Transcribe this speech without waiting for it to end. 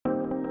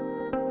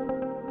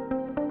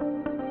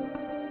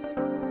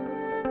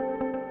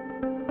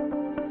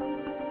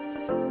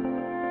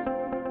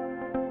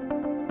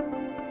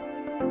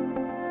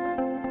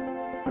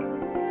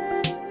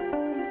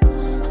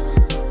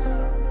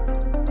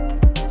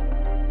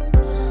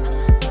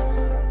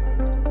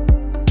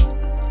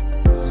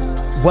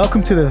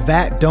Welcome to the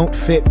That Don't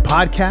Fit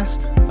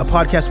podcast, a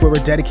podcast where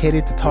we're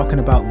dedicated to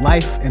talking about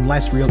life and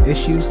life's real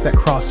issues that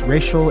cross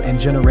racial and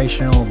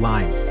generational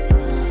lines.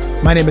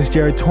 My name is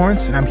Jared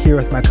Torrance, and I'm here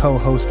with my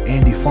co-host,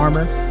 Andy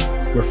Farmer.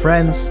 We're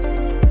friends,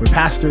 we're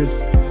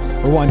pastors,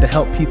 we're wanting to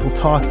help people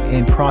talk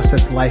and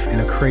process life in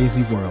a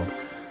crazy world.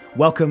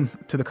 Welcome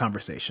to the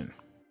conversation.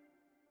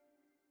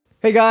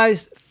 Hey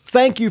guys,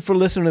 thank you for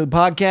listening to the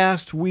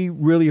podcast. We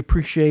really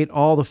appreciate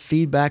all the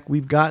feedback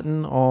we've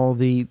gotten, all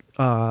the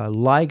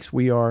likes.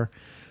 We've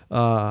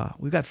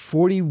got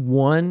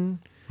 41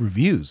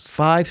 Reviews.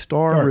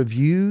 5-star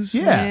reviews,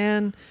 yeah.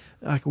 man.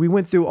 We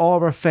went through all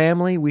of our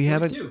family. We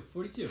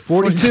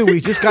 42.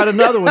 We just got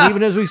another one,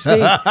 even as we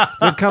speak.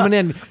 They're coming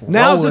in.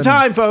 Now's the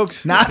time,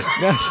 folks.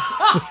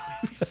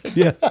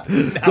 Yeah.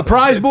 The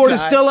prize board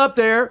is still up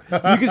there.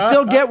 You can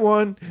still get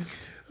one.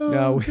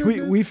 No,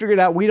 we figured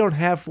out we don't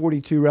have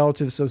 42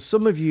 relatives, so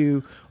some of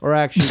you are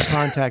actually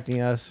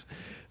contacting us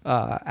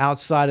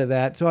outside of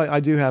that. So I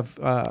do have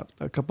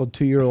a couple of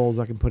 2-year-olds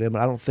I can put in, but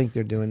I don't think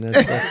they're doing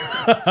this.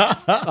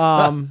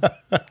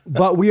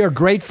 But we are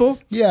grateful.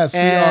 Yes, we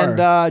are. And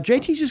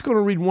JT's just going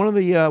to read one of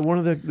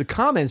the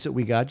comments that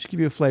we got. Just give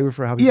you a flavor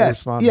for how people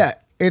respond. Yeah.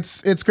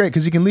 It's great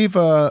because you can leave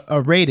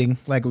a rating,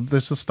 like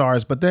there's the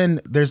stars, but then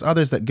there's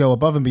others that go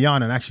above and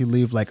beyond and actually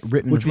leave like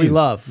written Which reviews. we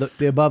love,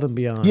 the above and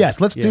beyond.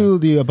 Yes, let's do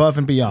the above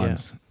and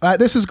beyonds.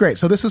 This is great.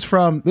 So this is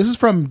from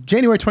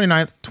January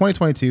 29th,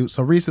 2022.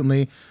 So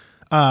recently.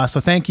 So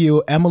thank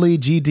you, Emily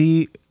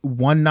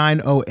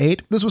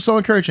GD1908. This was so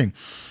encouraging.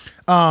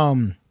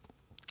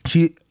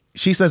 She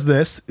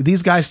says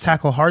these guys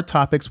tackle hard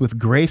topics with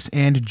grace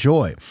and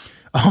joy.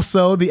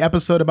 Also, the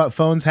episode about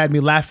phones had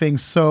me laughing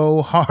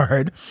so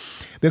hard.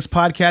 This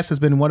podcast has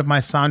been one of my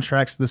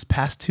soundtracks this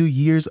past 2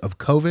 years of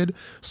COVID,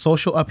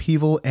 social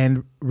upheaval,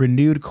 and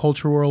renewed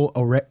cultural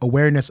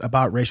awareness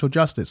about racial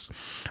justice.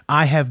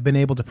 I have been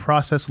able to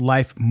process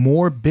life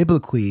more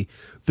biblically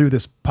through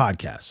this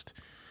podcast.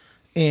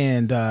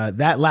 And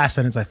that last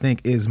sentence, I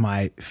think, is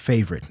my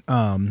favorite.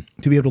 To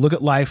be able to look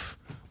at life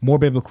more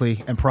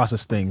biblically and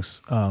process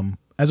things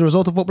as a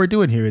result of what we're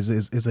doing here is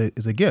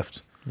a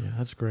gift. Yeah,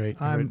 that's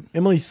great.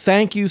 Emily,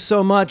 thank you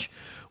so much.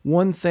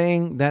 One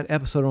thing, that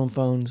episode on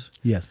phones.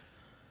 Yes.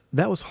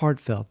 That was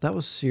heartfelt. That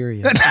was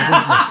serious.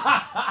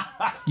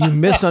 You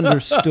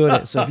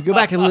misunderstood it. So if you go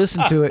back and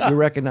listen to it, you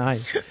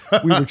recognize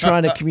we were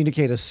trying to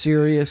communicate a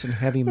serious and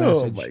heavy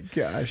message. Oh, my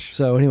gosh.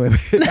 So anyway,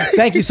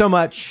 thank you so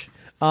much.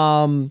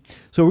 So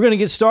we're going to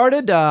get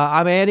started.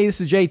 I'm Andy. This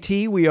is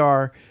JT.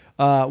 We're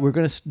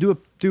going to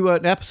do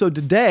an episode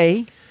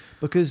today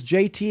because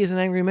JT is an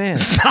angry man.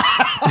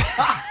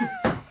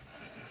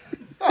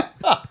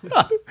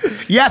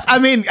 Yes, I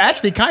mean,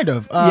 actually, kind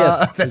of.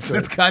 Yes,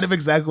 that's kind of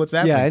exactly what's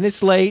happening. Yeah, and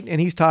it's late,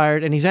 and he's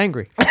tired, and he's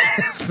angry.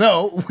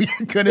 So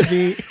we're going to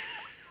be...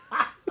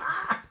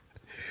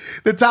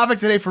 The topic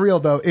today, for real,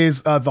 though,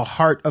 is the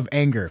heart of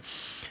anger.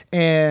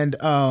 And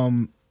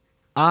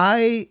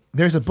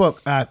there's a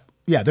book...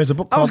 there's a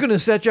book called... I was going to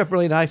set you up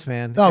really nice,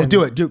 man. Oh,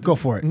 do it. Go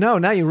for it. No,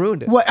 now you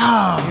ruined it. What?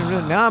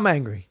 Now I'm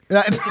angry.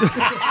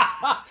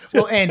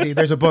 Well, Andy,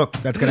 there's a book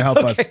that's going to help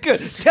us. Good.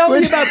 Tell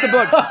me about the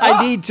book.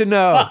 I need to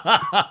know.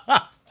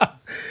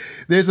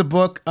 There's a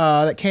book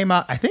that came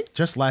out, I think,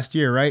 just last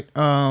year, right?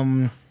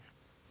 I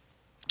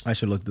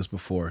should have looked at this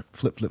before.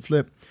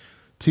 Flip.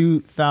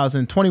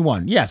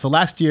 2021. Yeah, so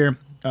last year,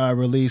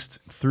 released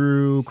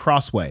through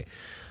Crossway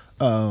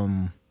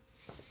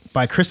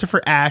by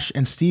Christopher Ash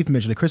and Steve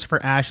Midgley.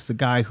 Christopher Ash is a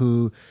guy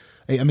who,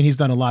 he's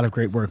done a lot of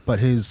great work, but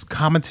his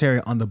commentary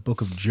on the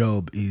book of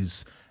Job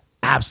is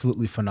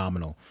absolutely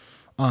phenomenal.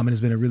 And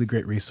has been a really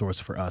great resource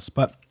for us.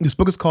 But this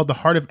book is called The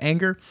Heart of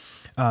Anger,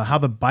 How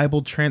the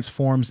Bible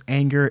Transforms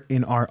Anger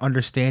in Our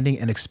Understanding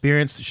and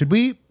Experience. Should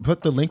we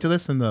put the link to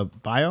this in the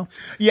bio?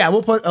 Yeah,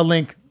 we'll put a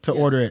link to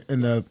order it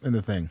in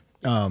the thing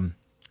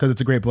because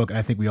it's a great book, and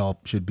I think we all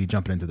should be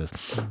jumping into this.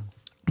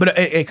 But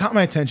it caught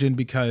my attention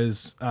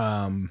because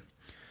I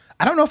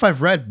don't know if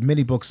I've read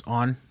many books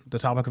on the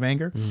topic of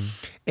anger,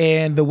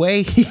 and the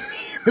way he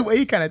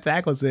kind of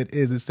tackles it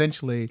is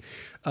essentially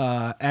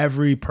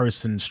every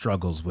person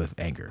struggles with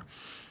anger,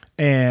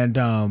 and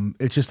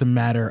it's just a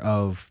matter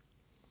of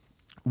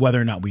whether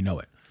or not we know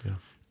it. Yeah.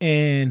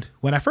 And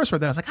when I first read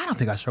that, I was like, I don't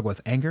think I struggle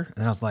with anger,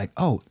 and I was like,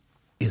 oh,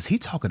 is he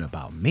talking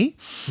about me?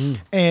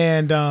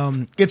 And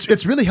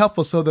it's really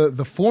helpful. So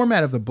the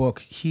format of the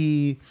book,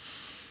 he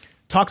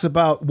talks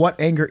about what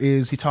anger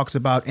is. He talks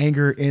about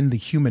anger in the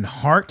human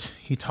heart.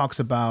 He talks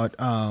about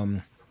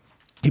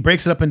he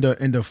breaks it up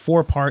into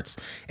 4 parts,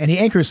 and he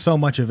anchors so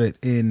much of it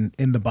in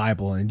the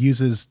Bible and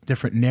uses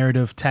different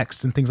narrative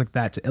texts and things like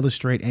that to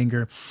illustrate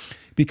anger,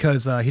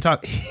 because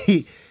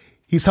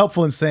he's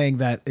helpful in saying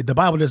that the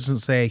Bible doesn't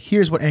say,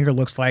 here's what anger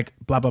looks like,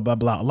 blah, blah, blah,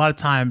 blah. A lot of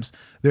times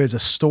there's a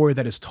story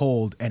that is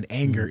told and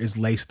anger is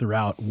laced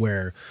throughout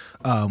where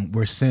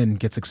sin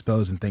gets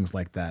exposed and things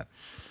like that.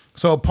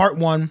 So part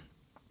 1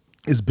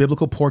 is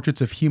biblical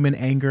portraits of human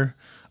anger.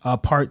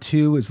 Part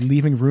 2 is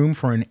leaving room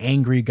for an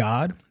angry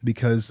God,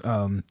 because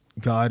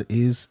God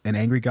is an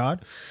angry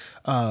God,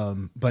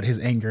 but his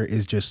anger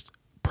is just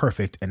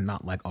perfect and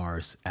not like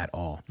ours at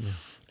all.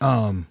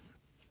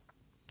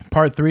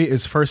 Part 3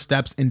 is first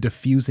steps in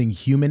diffusing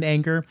human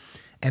anger.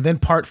 And then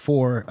part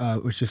 4,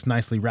 which just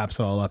nicely wraps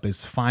it all up,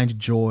 is find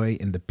joy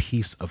in the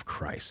peace of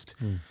Christ.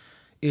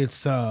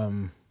 It's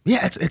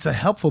it's a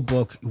helpful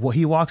book. Well,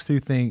 he walks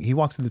through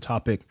the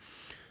topic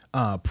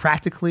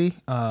practically,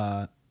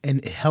 and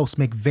it helps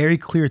make very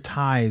clear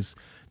ties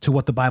to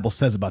what the Bible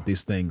says about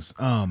these things.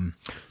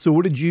 So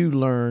what did you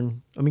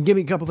learn? I mean, give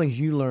me a couple things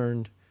you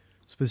learned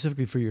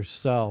specifically for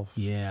yourself.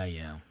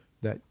 Yeah.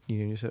 That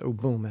you said, oh,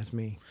 boom, that's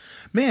me.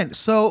 Man,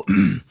 so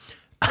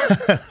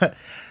I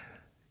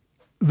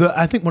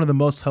think one of the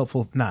most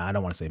helpful, I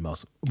don't want to say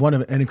most,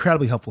 an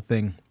incredibly helpful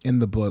thing in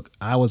the book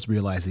I was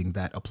realizing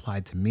that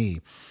applied to me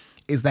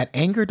is that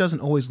anger doesn't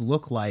always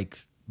look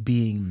like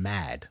being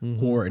mad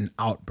or an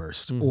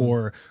outburst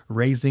or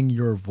raising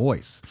your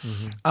voice.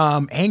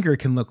 Anger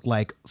can look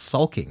like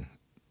sulking.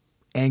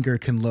 Anger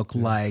can look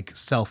like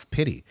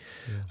self-pity.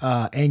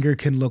 Anger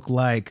can look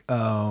like,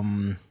 let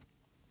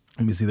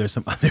me see, there's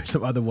some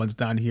other ones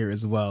down here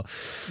as well.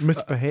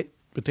 Mr.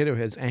 Potato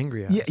Head's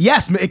angry eyes.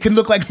 Yes, it can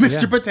look like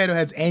Mr. Potato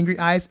Head's angry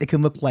eyes. It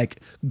can look like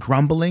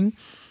grumbling.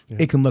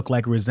 It can look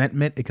like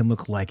resentment. It can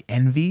look like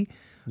envy.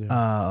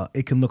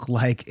 It can look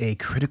like a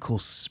critical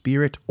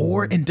spirit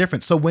or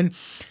indifference. So when,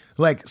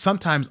 like,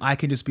 sometimes I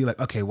can just be like,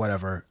 okay,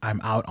 whatever,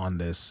 I'm out on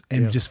this,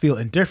 and just feel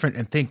indifferent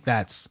and think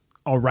that's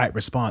a right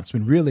response,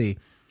 when really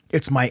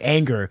it's my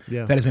anger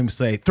that has made me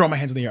say, throw my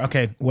hands in the air,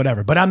 okay,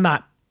 whatever. But I'm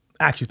not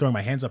actually throwing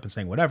my hands up and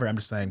saying whatever. I'm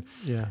just saying,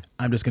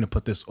 I'm just going to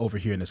put this over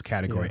here in this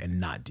category and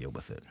not deal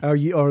with it. Or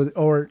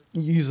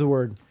use the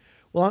word,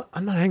 well,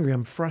 I'm not angry,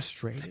 I'm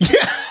frustrated.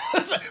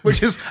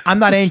 Which is, I'm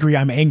not angry,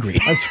 I'm angry.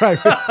 That's right.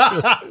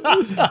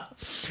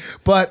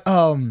 But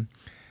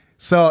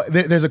so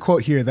there's a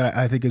quote here that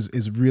I think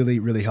is really,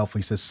 really helpful.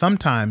 He says,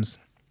 sometimes,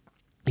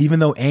 even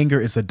though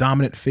anger is the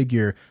dominant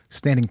figure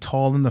standing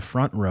tall in the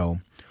front row,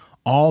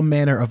 all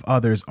manner of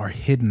others are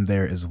hidden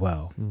there as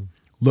well.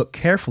 Look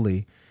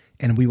carefully,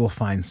 and we will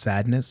find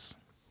sadness,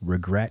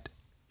 regret,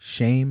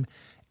 shame,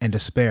 and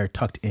despair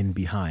tucked in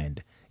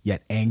behind.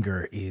 Yet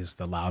anger is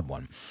the loud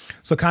one.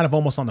 So kind of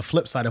almost on the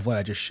flip side of what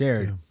I just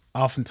shared,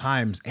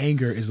 oftentimes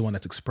anger is the one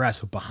that's expressed,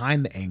 but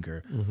behind the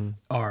anger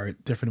are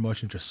different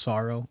emotions, just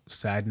sorrow,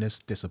 sadness,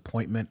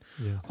 disappointment,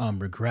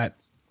 regret.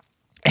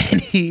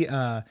 And he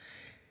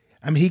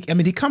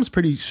comes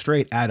pretty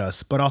straight at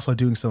us, but also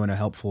doing so in a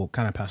helpful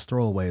kind of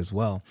pastoral way as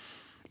well.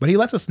 But he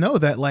lets us know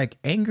that, like,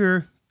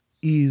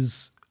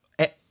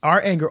 our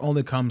anger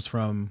only comes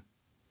from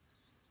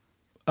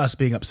us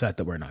being upset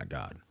that we're not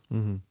God.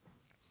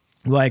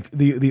 Like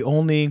the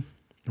only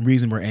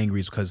reason we're angry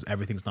is because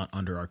everything's not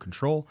under our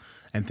control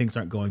and things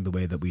aren't going the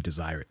way that we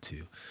desire it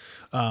to.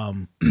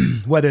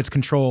 Whether it's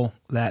control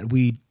that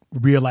we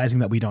realizing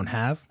that we don't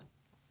have,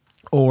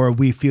 or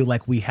we feel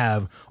like we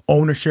have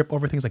ownership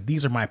over things, like,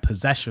 these are my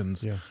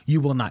possessions.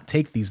 You will not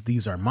take these.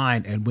 These are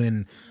mine. And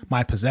when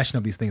my possession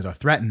of these things are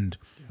threatened,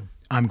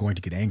 I'm going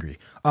to get angry.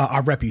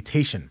 Our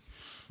reputation.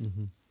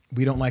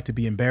 We don't like to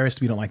be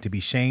embarrassed. We don't like to be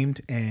shamed.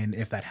 And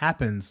if that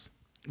happens,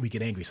 we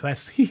get angry. So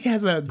he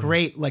has a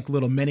great, like,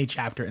 little mini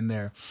chapter in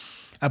there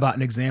about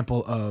an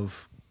example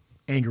of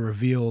what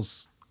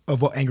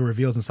anger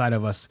reveals inside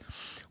of us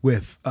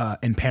with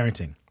in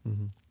parenting.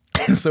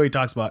 And so he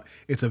talks about,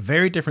 it's a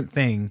very different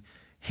thing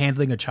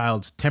handling a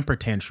child's temper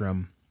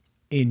tantrum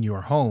in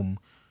your home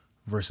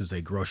versus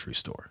a grocery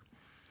store.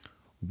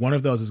 One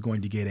of those is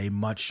going to get a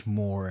much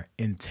more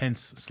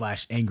intense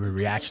 / angry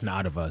reaction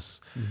out of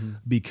us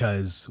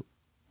because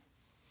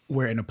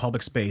we're in a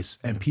public space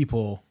and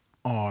people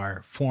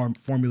are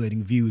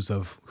formulating views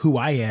of who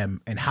I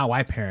am and how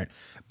I parent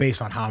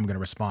based on how I'm going to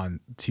respond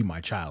to my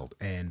child.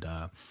 And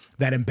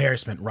that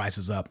embarrassment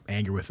rises up,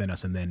 anger within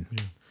us, and then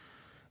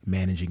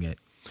managing it.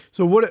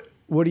 So what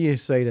do you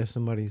say to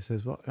somebody who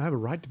says, well, I have a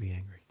right to be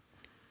angry.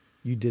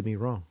 You did me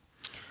wrong.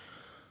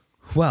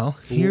 Well,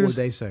 what would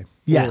they say?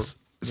 Yes.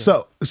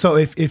 So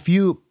if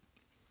you,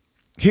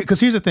 because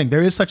here's the thing,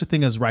 there is such a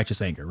thing as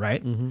righteous anger,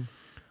 right?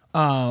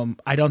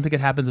 I don't think it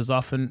happens as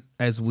often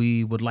as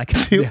we would like it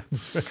to.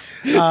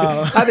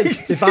 I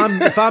think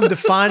if I'm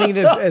defining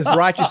it as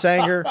righteous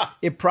anger,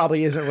 it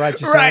probably isn't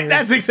righteous anger. Right.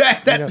 That's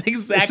exactly.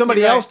 If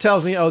somebody else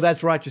tells me, oh,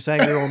 that's righteous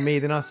anger on me,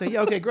 then I'll say,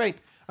 yeah, okay, great,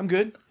 I'm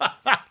good.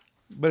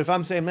 But if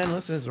I'm saying, man,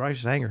 listen, it's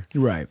righteous anger.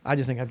 Right. I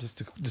just think I've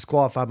just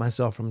disqualified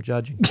myself from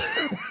judging.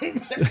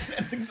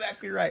 That's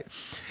exactly right.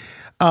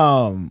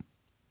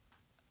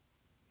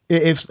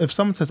 If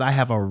someone says, I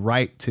have a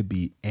right to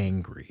be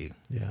angry.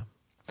 Yeah.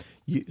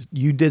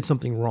 You did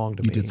something wrong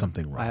to me. You did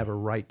something wrong. I have a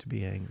right to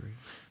be angry.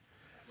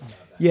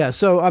 Yeah,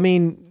 so I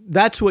mean,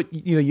 that's what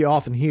you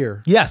often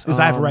hear. Yes, is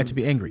I have a right to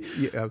be angry.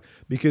 Yeah,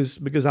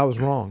 because I was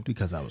wronged.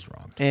 Because I was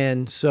wronged.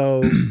 And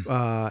so,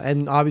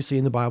 and obviously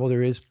in the Bible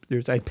there's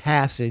a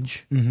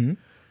passage,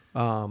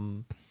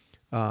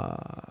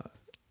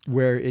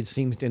 where it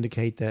seems to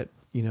indicate that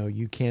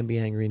you can be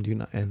angry and do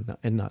not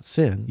and not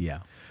sin. Yeah.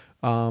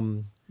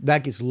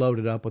 That gets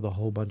loaded up with a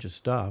whole bunch of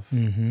stuff.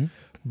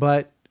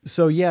 But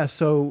so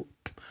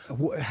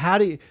how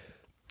do you?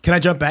 Can I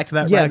jump back to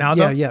that Yeah, right now,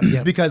 yeah, though?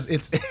 yeah. Because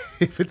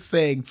if it's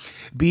saying,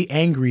 be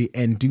angry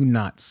and do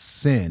not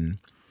sin,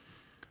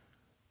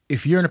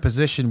 if you're in a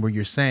position where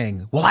you're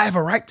saying, well, I have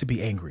a right to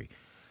be angry,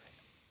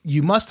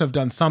 you must have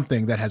done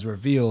something that has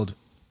revealed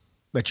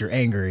that you're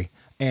angry.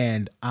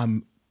 And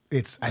I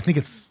think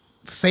it's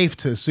safe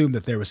to assume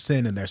that there was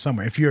sin in there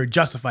somewhere. If you're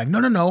justifying,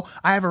 no,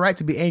 I have a right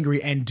to be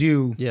angry and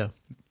do Yeah.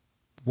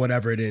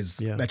 whatever it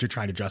is Yeah. that you're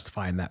trying to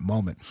justify in that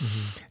moment.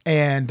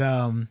 And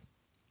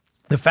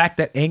the fact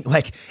that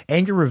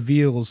anger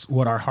reveals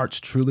what our hearts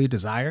truly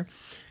desire.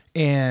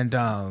 And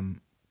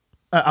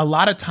a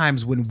lot of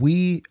times when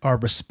we are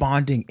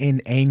responding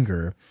in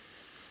anger,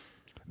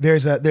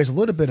 there's a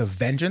little bit of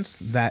vengeance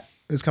that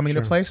is coming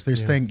into place.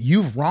 There's saying,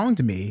 you've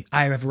wronged me.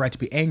 I have a right to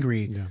be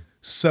angry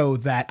so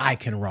that I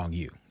can wrong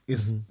you,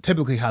 is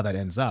typically how that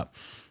ends up.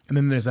 And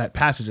then there's that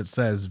passage that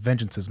says,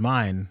 vengeance is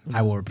mine,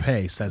 I will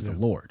repay, says the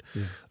Lord.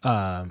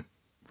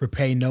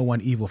 Repay no one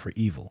evil for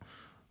evil,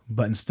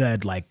 but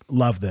instead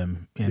love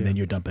them, and then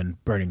you're dumping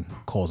burning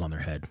coals on their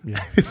head.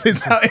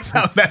 It's how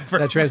that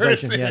That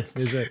translation, verse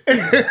is it?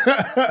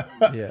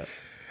 Yeah.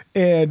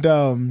 And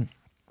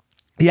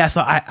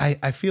so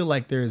I feel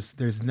like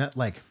there's not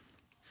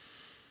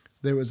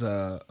there was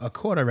a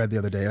quote I read the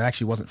other day. It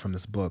actually wasn't from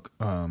this book,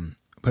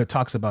 but it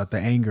talks about the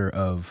anger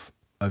of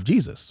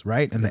Jesus,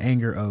 right? And the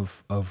anger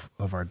of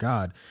our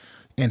God,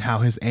 and how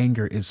his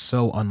anger is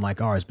so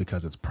unlike ours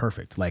because it's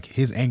perfect. Like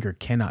his anger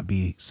cannot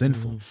be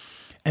sinful.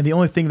 And the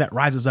only thing that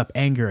rises up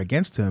anger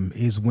against him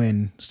is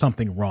when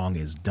something wrong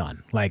is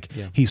done.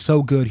 He's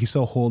so good, he's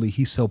so holy,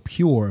 he's so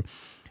pure,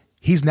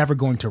 he's never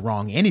going to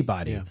wrong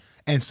anybody. Yeah.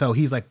 And so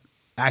he's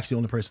actually the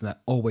only person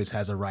that always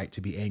has a right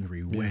to be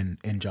angry when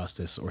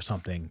injustice or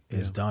something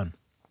is done.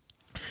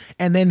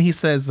 And then he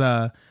says,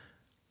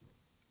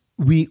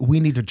 we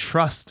need to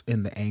trust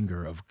in the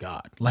anger of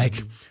God.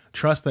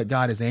 Trust that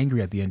God is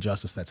angry at the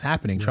injustice that's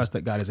happening. Trust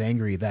that God is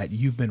angry that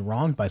you've been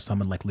wronged by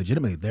someone.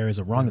 Legitimately, there is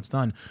a wrong that's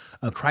done.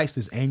 Christ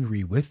is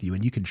angry with you,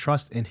 and you can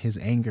trust in his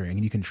anger,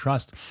 and you can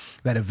trust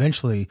that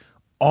eventually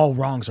all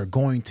wrongs are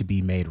going to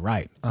be made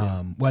right,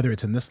 whether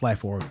it's in this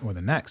life or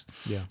the next.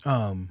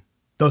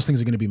 Those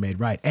things are going to be made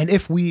right. And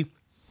if we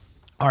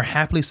are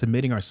happily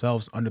submitting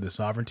ourselves under the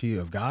sovereignty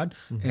of God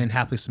and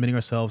happily submitting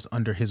ourselves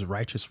under his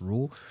righteous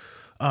rule,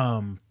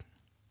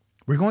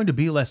 we're going to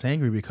be less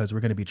angry because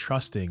we're going to be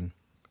trusting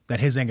that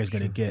his anger is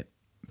going to get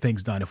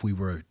things done if we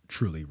were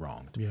truly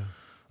wronged. Does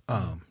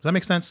that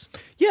make sense?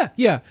 Yeah.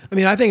 I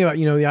mean, I think about,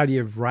 the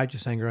idea of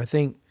righteous anger. I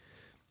think,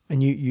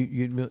 and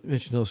you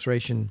mentioned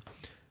illustration,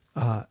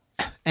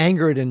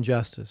 anger at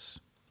injustice.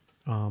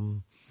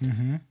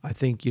 I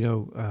think,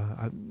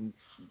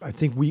 I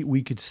think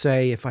we could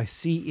say, if I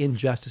see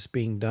injustice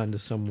being done to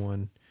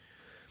someone,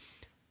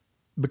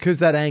 because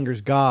that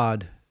angers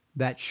God,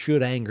 that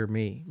should anger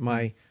me.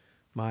 My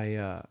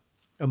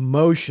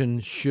emotion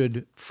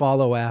should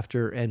follow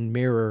after and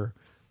mirror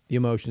the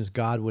emotions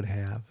God would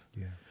have.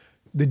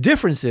 The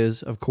difference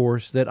is, of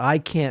course, that I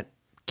can't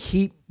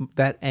keep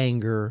that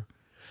anger.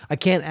 I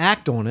can't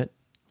act on it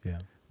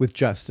with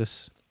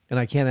justice, and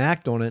I can't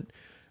act on it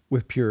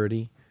with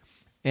purity,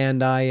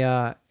 and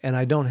I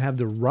don't have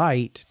the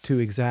right to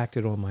exact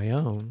it on my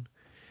own.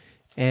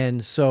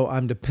 And so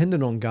I'm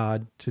dependent on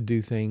God to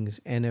do things.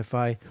 And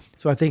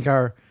so I think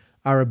our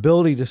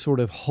ability to sort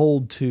of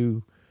hold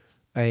to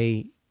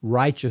a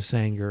righteous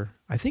anger,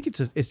 I think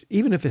it's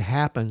even if it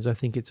happens, I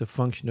think it's a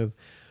function of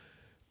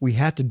we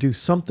have to do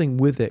something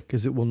with it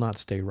because it will not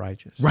stay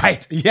righteous.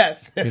 Right.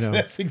 Yes.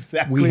 That's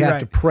exactly right. We have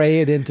to pray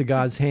it into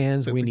God's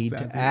hands. That's we need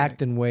exactly to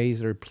act in ways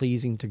that are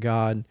pleasing to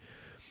God.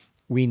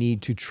 We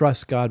need to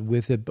trust God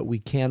with it, but we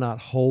cannot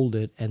hold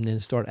it and then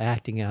start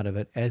acting out of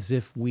it as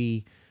if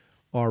we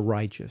are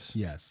righteous.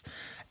 Yes.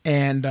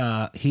 And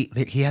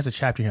he has a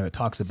chapter here that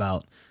talks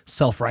about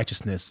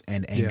self-righteousness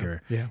and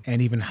anger,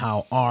 and even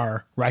how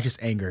our righteous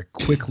anger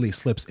quickly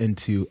slips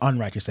into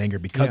unrighteous anger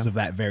because of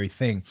that very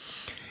thing.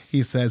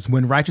 He says,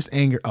 when righteous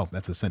anger,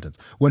 that's a sentence.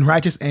 When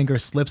righteous anger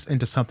slips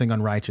into something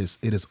unrighteous,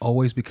 it is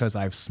always because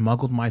I've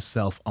smuggled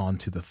myself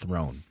onto the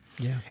throne.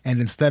 Yeah. And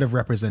instead of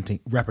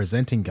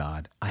representing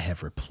God, I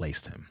have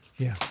replaced him.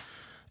 Yeah.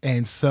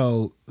 And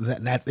so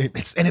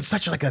it's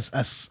such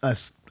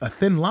a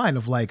thin line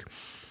of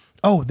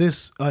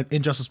this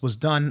injustice was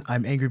done.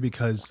 I'm angry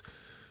because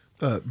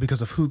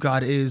of who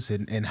God is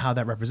and how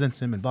that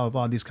represents him and blah, blah,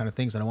 blah, and these kind of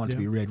things. And I want it to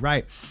be read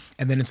right.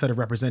 And then instead of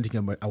representing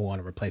him, I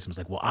want to replace him. It's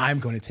I'm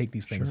going to take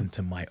these things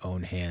into my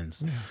own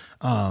hands.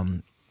 Yeah.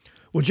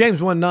 Well, James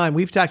 1:9,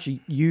 we've actually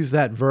used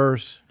that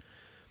verse,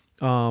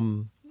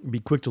 be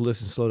quick to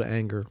listen, slow to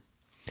anger.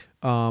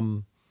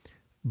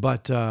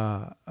 But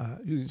slow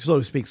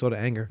to speak, slow to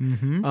anger.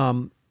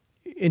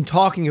 In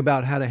talking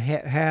about how to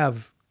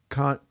have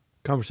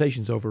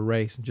conversations over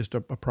race and just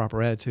a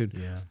proper attitude.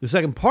 Yeah. The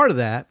second part of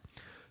that,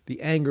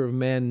 the anger of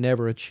man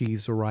never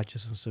achieves the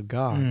righteousness of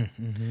God,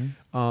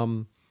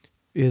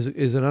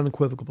 is an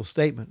unequivocal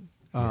statement.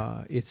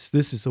 This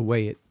is the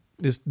way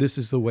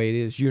it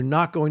is. You're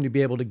not going to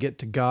be able to get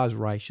to God's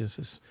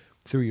righteousness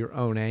through your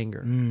own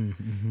anger.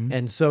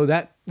 And so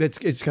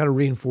it's kind of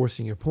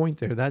reinforcing your point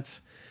there.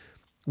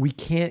 We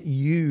can't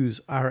use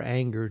our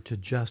anger to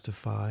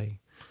justify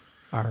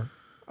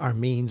our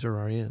means or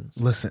our ends.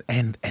 Listen,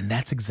 and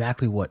that's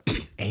exactly what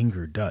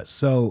anger does.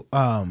 So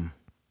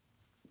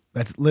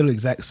that's literally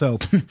exactly. So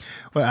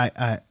what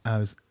I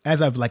was,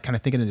 as I've like kind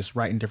of thinking and just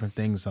writing different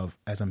things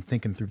as I'm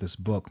thinking through this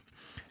book,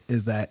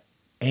 is that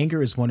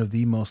anger is one of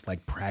the most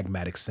like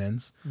pragmatic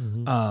sins.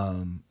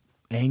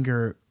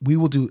 Anger, we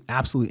will do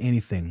absolutely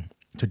anything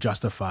to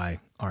justify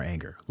our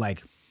anger.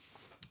 Like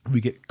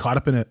we get caught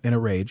up in a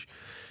rage,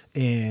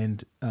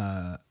 and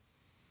our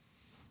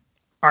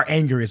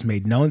anger is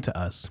made known to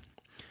us.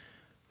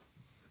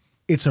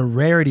 It's a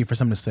rarity for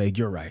someone to say,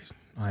 "You're right,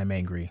 I'm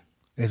angry."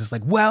 It's just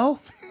like, well,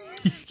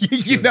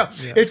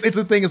 it's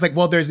a thing. It's like,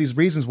 well, there's these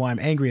reasons why I'm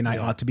angry, and I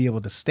ought to be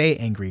able to stay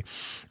angry.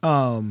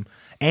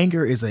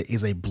 Anger is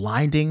a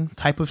blinding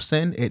type of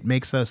sin. It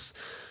makes us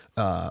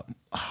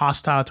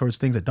hostile towards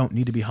things that don't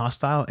need to be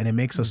hostile, and it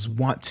makes us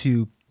want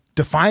to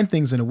define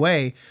things in a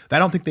way that I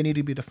don't think they need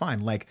to be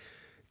defined. Like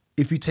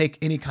if you take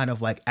any kind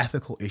of like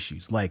ethical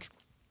issues, like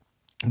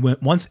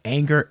once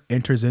anger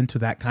enters into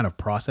that kind of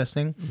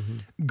processing,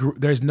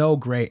 there's no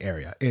gray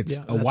area. It's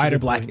a white or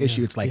black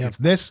issue. It's like, it's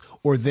this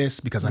or this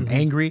because I'm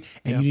angry,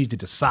 and you need to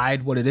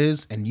decide what it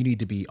is, and you need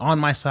to be on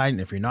my side. And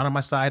if you're not on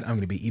my side, I'm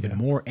going to be even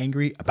more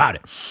angry about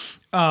it.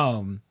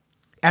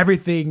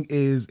 Everything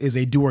is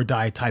a do or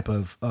die type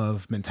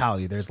of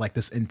mentality. There's like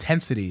this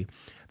intensity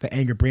that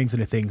anger brings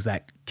into things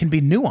that can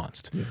be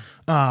nuanced.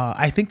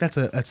 I think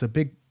that's a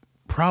big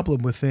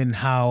problem within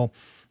how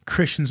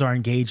Christians are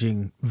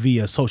engaging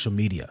via social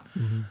media.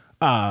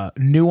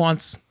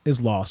 Nuance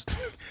is lost.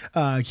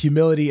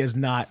 Humility is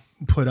not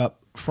put up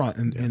front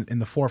in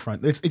the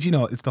forefront. It's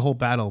the whole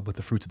battle with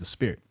the fruits of the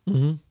Spirit.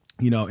 Is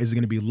it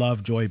going to be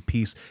love, joy,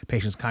 peace,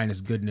 patience,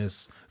 kindness,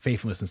 goodness,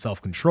 faithfulness, and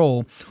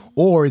self-control?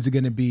 Or is it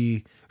going to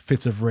be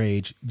fits of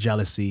rage,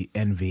 jealousy,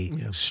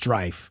 envy,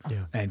 strife,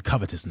 and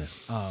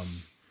covetousness?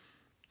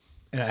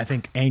 And I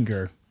think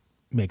anger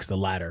makes the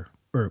latter,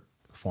 or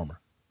former.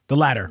 The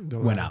latter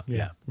went out.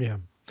 Yeah.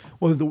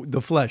 Well,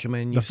 the flesh. I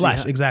mean, the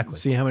flesh, exactly.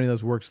 See how many of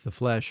those works of the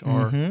flesh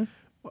are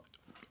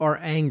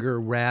anger,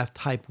 wrath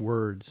type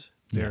words.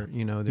 There,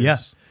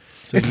 yes.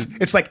 So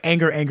it's like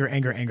anger.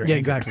 Yeah,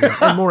 exactly.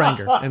 And more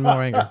anger,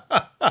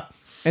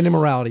 and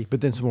immorality,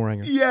 but then some more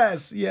anger.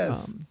 Yes. Yeah.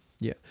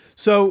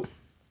 So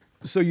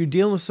you're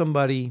dealing with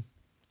somebody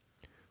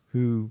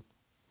who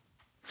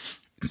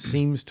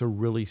seems to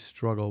really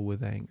struggle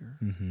with anger.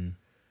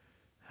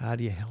 How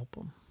do you help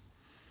them?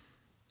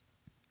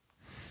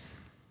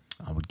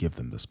 I would give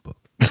them this book.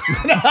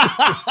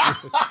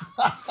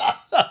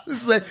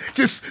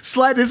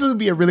 This would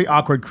be a really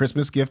awkward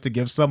Christmas gift to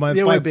give someone.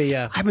 It's would be,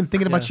 yeah. I've been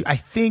thinking about you. I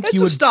think it's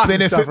you would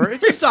benefit.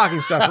 It's a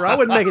stocking stuffer. I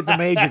wouldn't make it the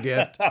major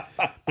gift.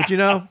 But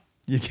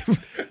you can.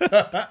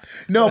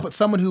 No, but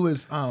someone who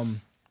is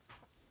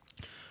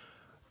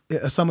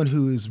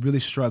really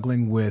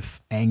struggling with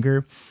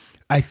anger.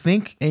 I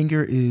think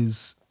anger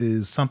is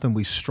something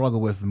we struggle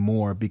with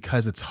more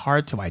because it's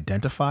hard to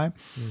identify.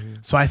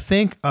 So I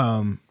think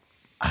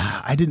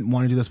I didn't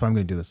want to do this, but I'm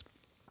going to do this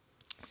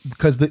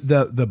because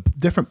the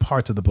different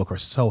parts of the book are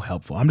so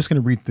helpful. I'm just going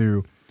to read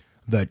through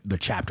the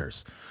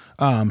chapters.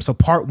 So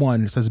part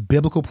 1 says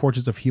biblical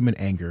portraits of human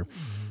anger.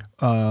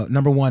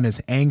 Number 1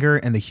 is anger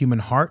and the human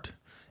heart,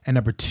 and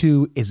number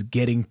 2 is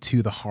getting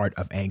to the heart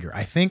of anger.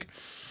 I think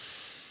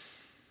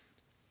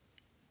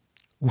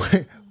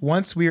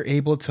once we are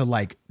able to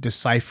like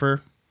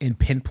decipher and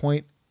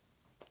pinpoint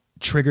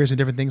triggers and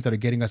different things that are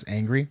getting us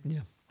angry,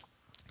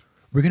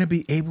 we're going to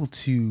be able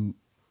to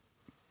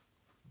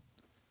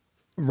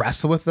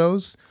wrestle with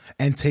those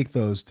and take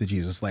those to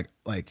Jesus. Like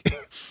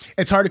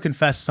it's hard to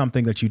confess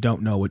something that you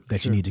don't know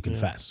that you need to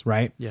confess.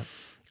 Right. Yeah.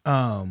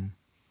 And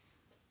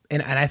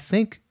I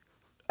think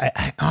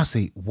I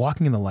honestly,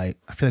 walking in the light,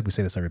 I feel like we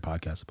say this every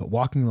podcast, but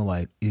walking in the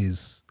light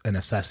is a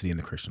necessity in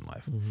the Christian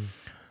life.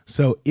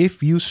 So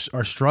if you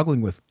are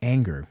struggling with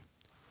anger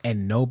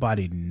and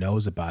nobody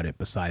knows about it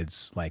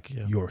besides like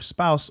your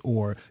spouse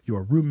or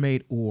your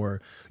roommate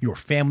or your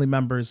family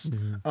members,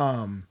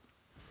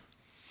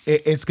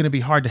 it's going to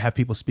be hard to have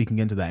people speaking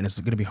into that, and it's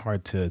going to be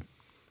hard to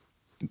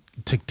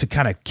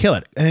kind of kill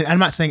it. And I'm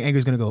not saying anger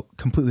is going to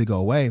completely go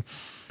away,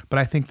 but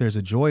I think there's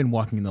a joy in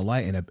walking in the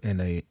light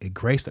and a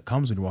grace that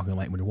comes when you're walking in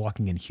the light, when you're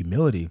walking in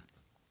humility.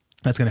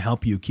 That's going to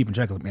help you keep in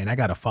check. Like, man, I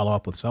got to follow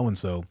up with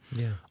so-and-so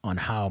on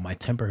how my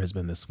temper has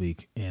been this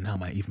week and how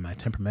my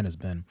temperament has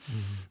been.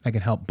 That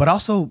can help. But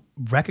also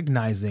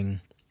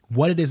recognizing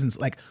what it is,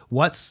 like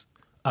what's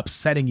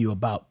upsetting you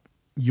about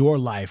your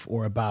life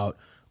or about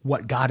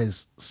what God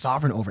is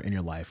sovereign over in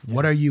your life.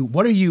 What are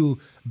you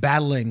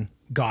battling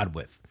God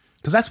with?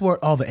 Because that's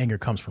where all the anger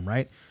comes from,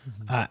 right?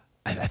 I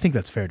think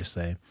that's fair to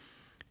say,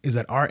 is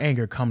that our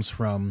anger comes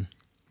from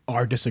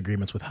our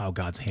disagreements with how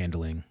God's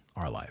handling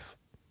our life.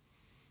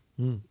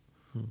 I mean,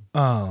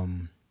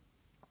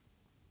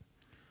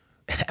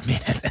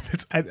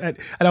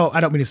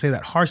 I don't mean to say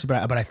that harshly,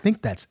 but I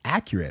think that's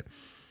accurate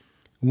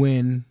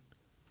when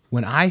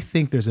when I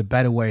think there's a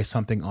better way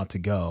something ought to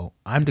go,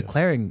 I'm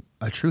declaring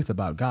a truth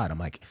about God. I'm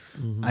like,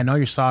 I know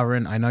you're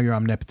sovereign. I know you're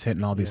omnipotent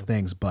and all these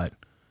things, but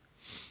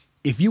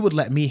if you would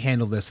let me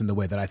handle this in the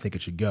way that I think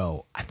it should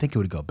go, I think it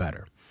would go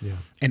better. Yeah.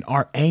 And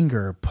our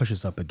anger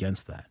pushes up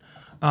against that.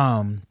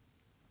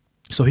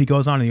 So he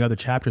goes on in the other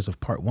chapters of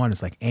part 1.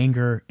 It's like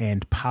anger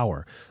and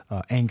power,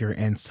 anger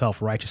and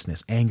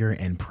self-righteousness, anger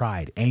and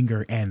pride,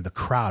 anger and the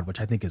crowd,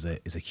 which I think is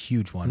a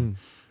huge one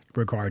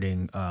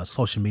regarding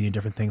social media and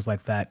different things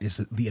like that, is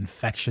the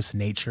infectious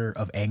nature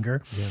of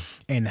anger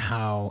and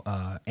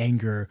how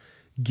anger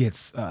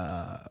gets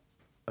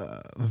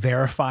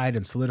verified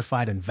and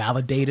solidified and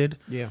validated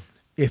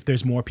if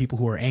there's more people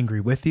who are angry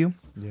with you.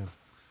 Yeah.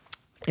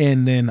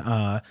 And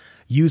then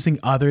using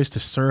others to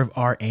serve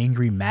our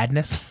angry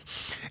madness.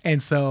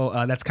 And so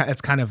that's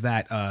kind of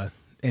that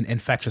an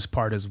infectious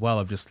part as well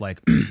of just like,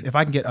 if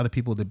I can get other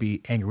people to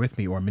be angry with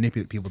me or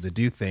manipulate people to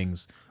do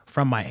things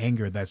from my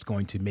anger, that's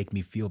going to make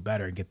me feel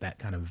better and get that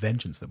kind of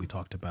vengeance that we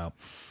talked about.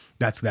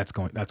 That's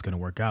going to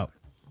work out.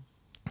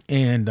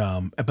 And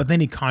but then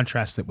he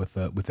contrasts it with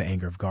the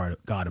anger of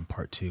God in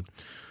part 2.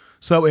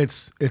 So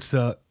it's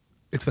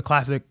the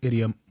classic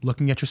idiom: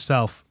 looking at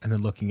yourself and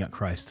then looking at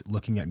Christ,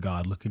 looking at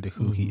God, looking to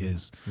who He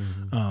is.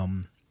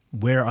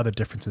 Where are the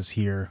differences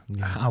here?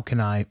 How can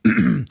I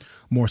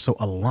more so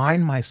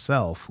align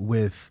myself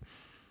with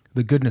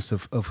the goodness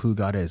of who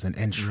God is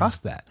and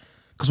trust that?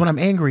 Because when I'm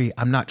angry,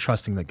 I'm not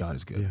trusting that God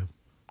is good.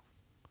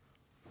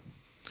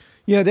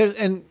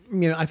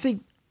 I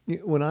think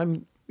when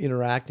I'm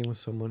interacting with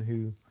someone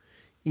who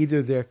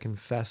either they're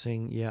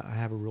confessing, I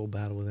have a real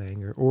battle with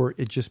anger, or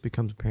it just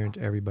becomes apparent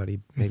to everybody,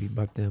 maybe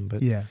but them,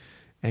 but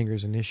anger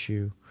is an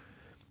issue.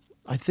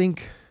 I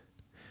think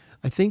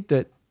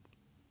that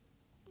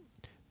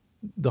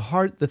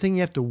the thing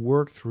you have to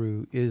work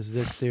through is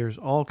that there's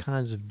all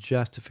kinds of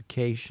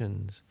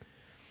justifications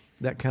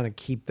that kind of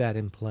keep that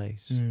in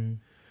place.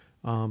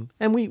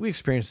 And we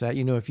experience that,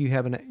 if you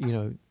have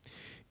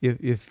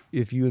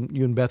if you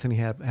and Bethany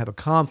have a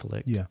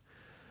conflict,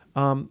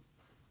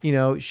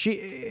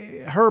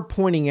 her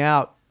pointing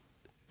out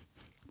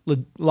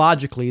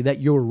logically that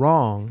you're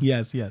wrong.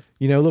 Yes.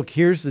 Look,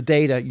 here's the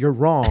data. You're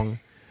wrong.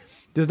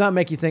 Does not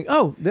make you think,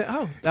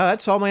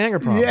 that's all my anger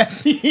problem.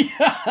 Yes.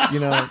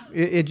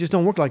 It just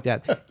don't work like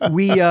that.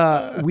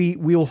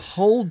 We'll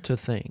hold to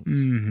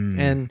things,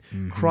 and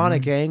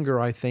chronic anger,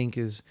 I think,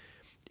 is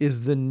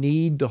the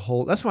need to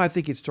hold. That's why I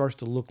think it starts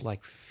to look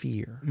like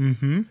fear.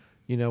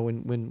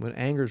 When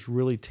anger is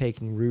really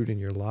taking root in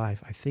your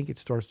life, I think it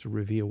starts to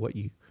reveal what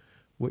you're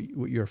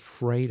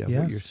afraid of,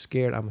 what you're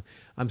scared.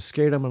 I'm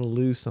scared I'm going to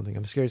lose something.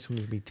 I'm scared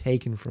something's going to be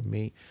taken from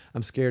me.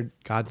 I'm scared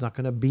God's not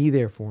going to be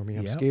there for me.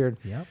 I'm scared.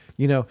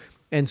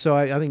 And so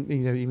I think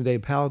even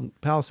Dave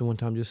Pallison one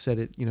time just said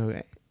it.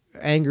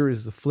 Anger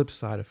is the flip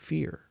side of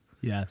fear.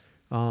 Yes.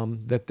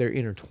 That they're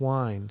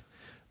intertwined,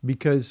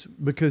 because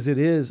it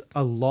is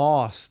a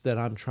loss that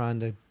I'm trying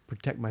to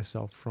protect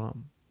myself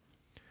from,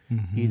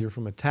 either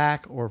from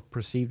attack or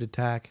perceived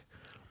attack,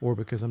 or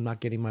because I'm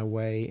not getting my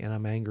way and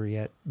I'm angry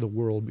at the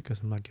world because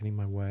I'm not getting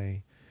my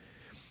way.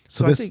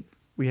 So I think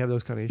we have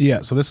those kind of issues.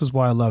 Yeah, so this is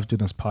why I love doing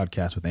this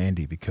podcast with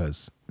Andy,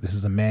 because this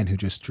is a man who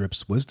just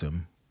drips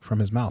wisdom from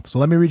his mouth. So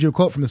let me read you a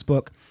quote from this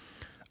book.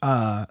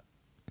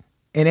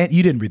 And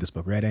you didn't read this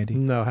book, right, Andy?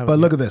 No, I haven't. But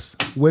look at this.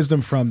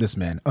 Wisdom from this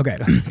man. Okay,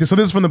 so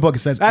this is from the book. It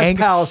says, That's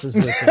Palace's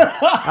wisdom.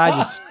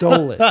 I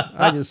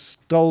just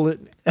stole it.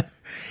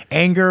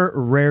 Anger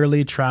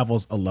rarely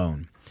travels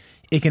alone.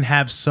 It can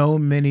have so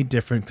many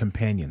different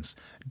companions: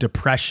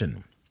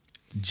 depression,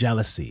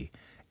 jealousy,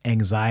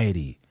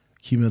 anxiety,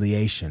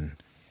 humiliation,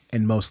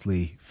 and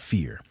mostly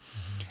fear.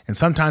 And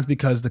sometimes,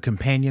 because the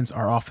companions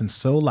are often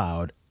so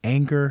loud,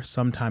 anger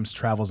sometimes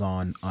travels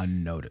on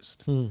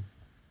unnoticed.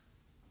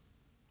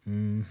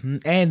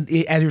 And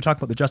as you were talking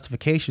about the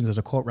justifications, there's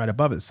a quote right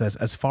above it that says,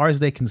 as far as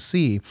they can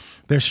see,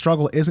 their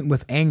struggle isn't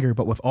with anger,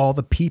 but with all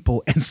the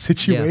people and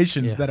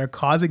situations that are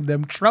causing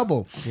them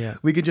trouble.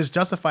 We can just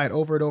justify it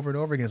over and over and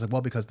over again. It's like,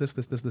 well, because this,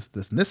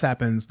 and this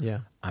happens,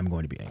 I'm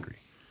going to be angry.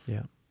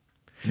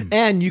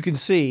 And you can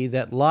see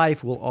that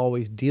life will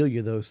always deal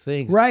you those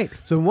things. Right.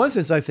 So in one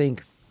sense, I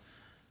think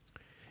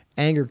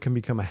anger can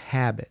become a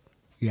habit.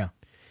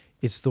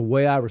 It's the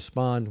way I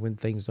respond when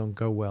things don't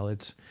go well.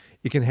 It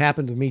can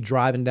happen to me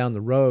driving down the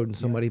road and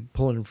somebody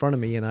pulling in front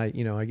of me, and I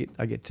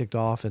get ticked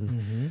off,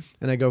 and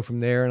I go from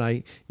there,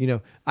 and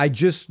I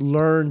just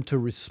learn to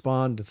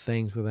respond to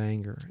things with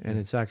anger, and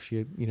it's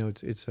actually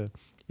it's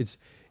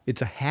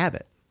a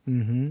habit.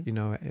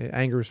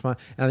 Anger response,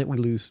 and I think we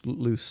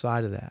lose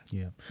sight of that.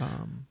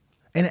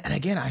 And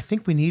again, I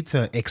think we need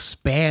to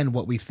expand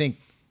what we think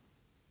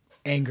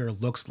anger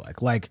looks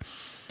like. Like,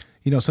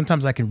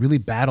 sometimes I can really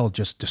battle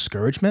just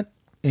discouragement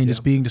and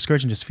just being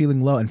discouraged and just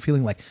feeling low and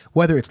feeling like,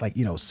 whether it's like,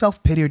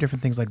 self-pity or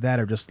different things like that,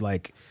 or just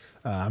like,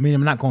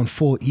 I'm not going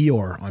full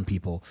Eeyore on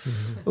people,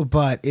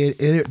 but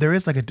there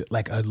is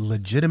like a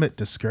legitimate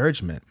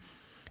discouragement.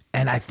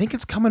 And I think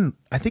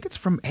it's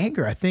from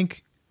anger. I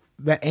think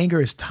that anger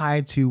is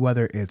tied to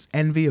whether it's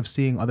envy of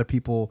seeing other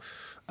people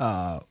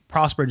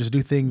prosper and just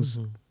do things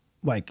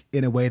like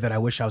in a way that I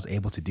wish I was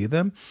able to do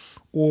them,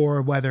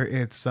 or whether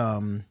it's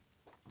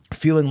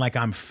feeling like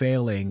I'm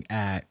failing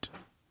at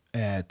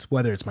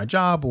whether it's my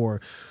job or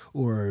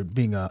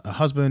being a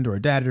husband or a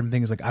dad or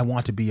things. Like I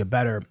want to be a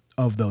better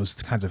of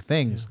those kinds of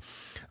things,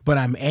 but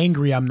I'm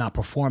angry I'm not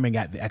performing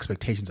at the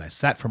expectations I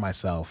set for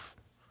myself,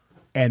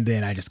 and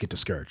then I just get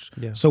discouraged.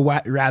 Yeah. So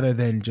rather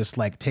than just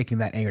like taking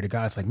that anger to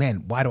God, it's like,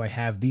 man, why do I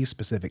have these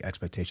specific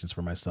expectations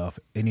for myself?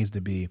 It needs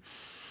to be,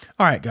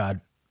 all right,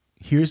 God,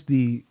 here's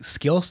the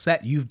skill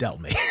set you've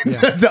dealt me,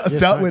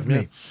 dealt with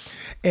me.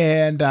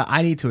 And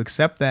I need to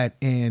accept that.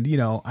 And,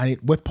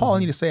 with Paul, I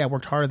need to say I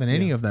worked harder than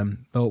any of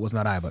them, though it was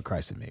not I, but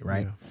Christ in me.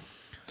 Right.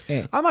 Yeah.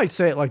 And, I might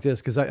say it like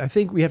this, because I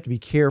think we have to be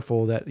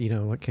careful that,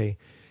 okay,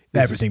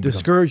 this Everything is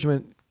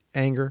discouragement,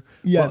 anger.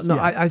 Yes, Well,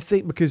 no, yeah. I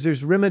think because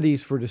there's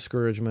remedies for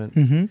discouragement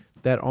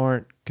that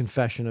aren't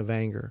confession of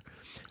anger.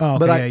 oh,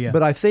 But okay,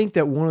 but I think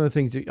that one of the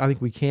things that I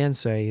think we can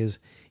say is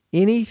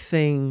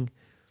anything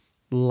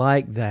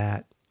like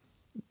that,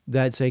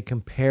 that's a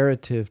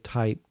comparative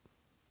type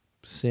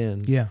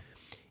sin, yeah.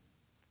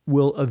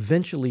 will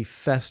eventually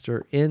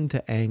fester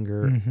into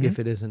anger if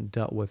it isn't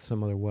dealt with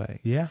some other way.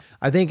 Yeah.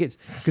 I think it's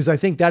because I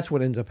think that's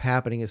what ends up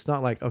happening. It's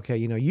not like, okay,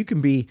 you can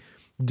be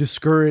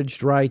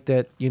discouraged, right?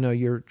 That,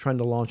 you're trying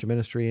to launch a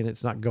ministry and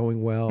it's not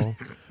going well.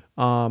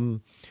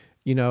 And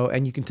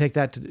you can take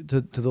that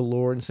to the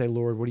Lord and say,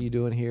 Lord, what are you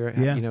doing here?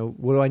 Yeah.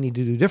 What do I need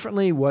to do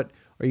differently? What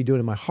are you doing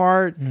in my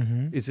heart?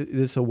 Is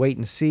this a wait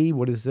and see?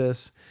 What is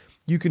this?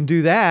 You can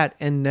do that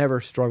and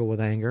never struggle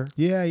with anger.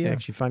 Yeah, yeah. And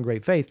actually find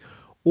great faith.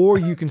 Or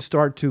you can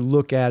start to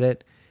look at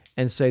it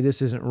and say,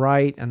 this isn't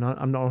right, and I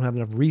don't have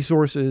enough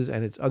resources,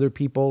 and it's other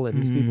people,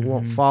 and these people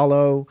won't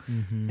follow,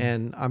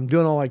 and I'm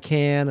doing all I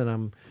can, and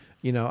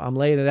I'm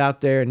laying it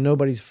out there, and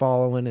nobody's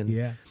following, and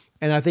Yeah.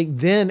 and I think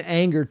then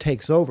anger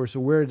takes over. So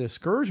where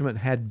discouragement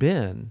had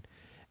been,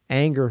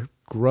 anger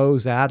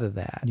grows out of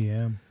that,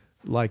 Yeah.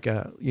 like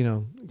kind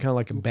of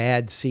like a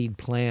bad seed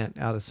plant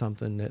out of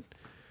something that.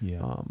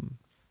 Yeah.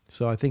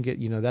 So I think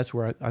that's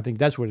where I think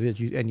that's what it is.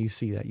 You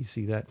see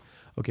that.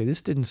 Okay,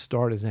 this didn't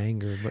start as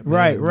anger, but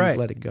Right, man, right. you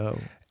let it go.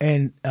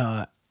 And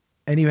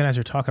even as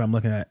you're talking, I'm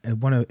looking at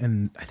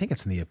and I think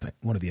it's in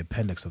one of the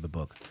appendix of the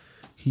book.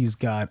 He's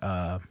got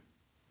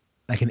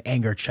like an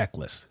anger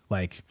checklist.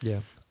 Like,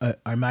 Yeah.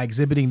 Am I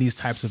exhibiting these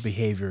types of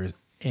behaviors,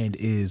 and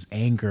is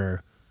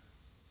anger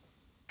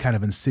kind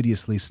of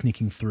insidiously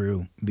sneaking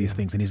through these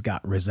things? And he's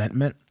got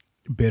resentment,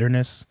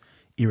 bitterness,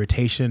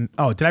 irritation.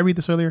 Oh, did I read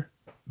this earlier?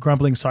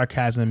 Grumbling,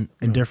 sarcasm,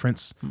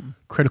 indifference,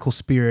 critical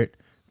spirit,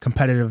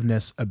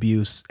 competitiveness,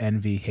 abuse,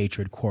 envy,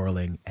 hatred,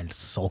 quarreling, and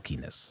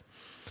sulkiness.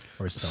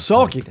 Or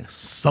Sulkiness.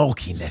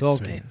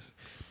 Sulkiness, man.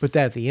 Put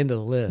that at the end of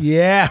the list.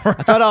 Yeah.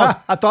 I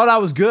thought I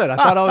was good. I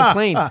thought I was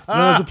clean. None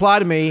of those apply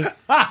to me.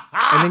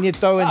 And then you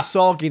throw in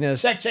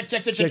sulkiness.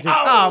 Check.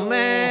 Oh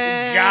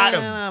man, got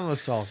him. I'm a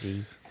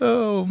sulky.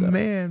 Oh,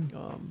 man.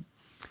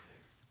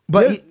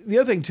 But The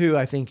other thing too,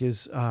 I think,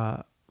 is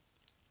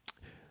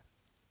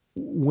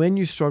when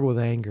you struggle with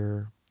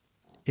anger,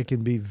 it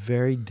can be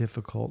very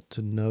difficult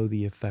to know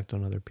the effect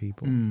on other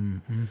people.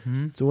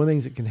 So one of the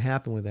things that can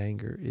happen with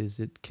anger is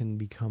it can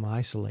become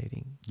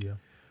isolating. yeah.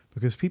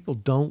 Because people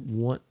don't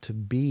want to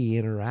be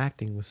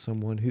interacting with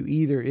someone who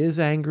either is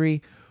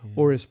angry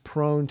or is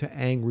prone to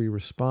angry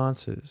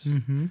responses.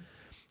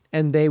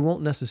 And they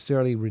won't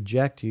necessarily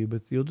reject you,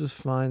 but you'll just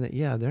find that,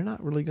 they're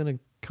not really going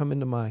to come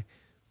into my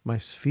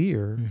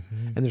sphere.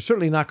 And they're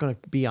certainly not going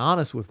to be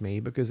honest with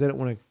me because they don't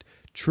want to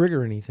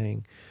trigger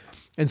anything.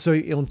 And so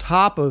on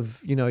top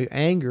of,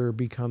 anger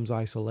becomes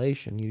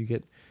isolation. You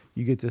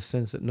get this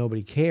sense that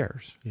nobody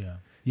cares. Yeah.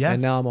 Yes.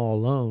 And now I'm all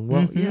alone.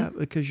 Well,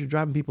 because you're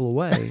driving people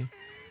away.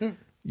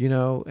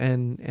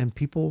 And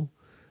people,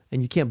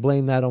 and you can't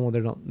blame that on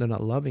they're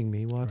not loving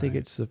me. Well, I think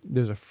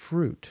there's a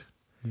fruit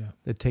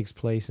that takes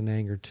place in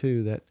anger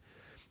too, that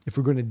if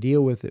we're going to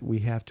deal with it, we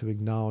have to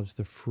acknowledge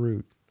the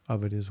fruit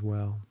of it as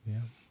well. Yeah.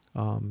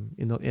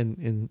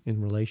 In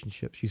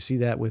relationships, you see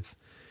that with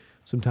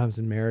sometimes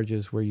in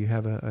marriages where you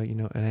have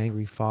an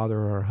angry father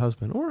or a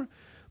husband or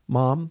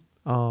mom,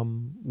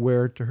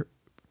 where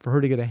for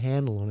her to get a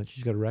handle on it,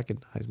 she's got to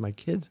recognize my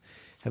kids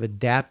have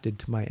adapted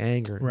to my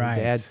anger.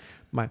 Right.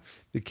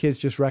 The kids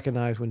just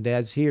recognize when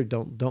dad's here,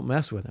 don't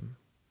mess with him.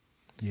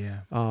 Yeah.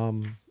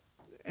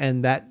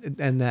 And that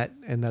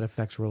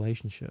affects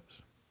relationships.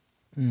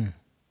 Yeah.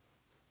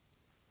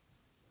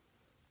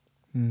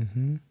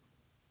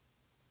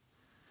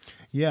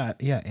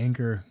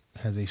 Anger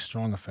has a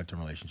strong effect on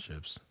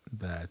relationships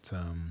that,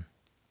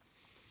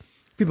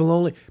 People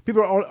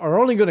are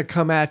only going to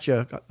come at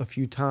you a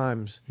few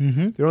times.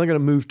 They're only going to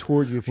move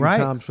toward you a few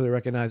times before they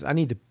recognize I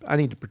need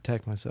to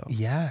protect myself.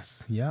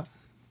 yes. Yep.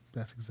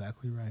 That's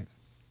exactly right.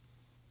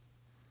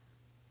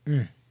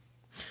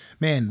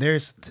 Man,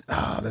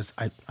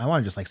 I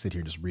want to just like sit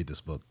here and just read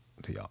this book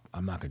to y'all.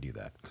 I'm not going to do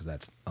that because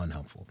that's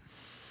unhelpful.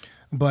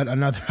 But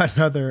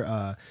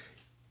another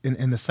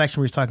in the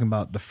section where he's talking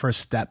about the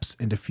first steps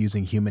in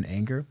diffusing human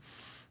anger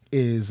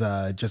is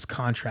just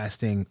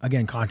contrasting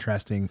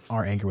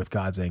our anger with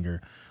God's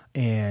anger.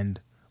 And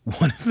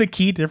one of the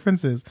key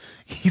differences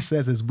he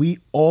says is we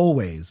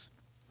always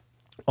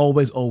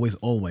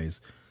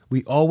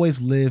we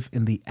always live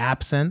in the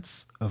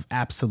absence of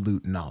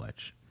absolute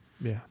knowledge.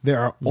 Yeah. There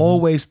are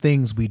always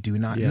things we do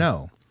not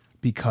know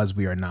because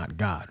we are not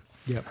God.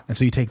 Yep. And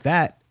so you take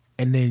that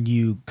and then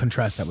you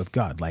contrast that with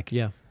God. Like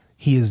Yeah.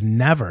 he is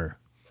never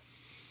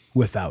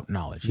without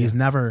knowledge. He is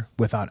never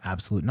without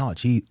absolute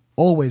knowledge. He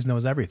always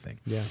knows everything.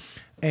 Yeah.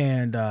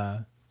 And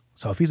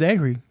so if he's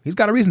angry, he's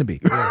got a reason to be,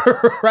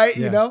 right?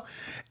 Yeah. You know,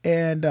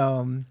 and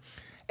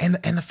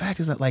the fact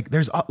is that like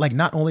there's like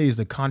not only is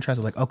the contrast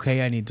of like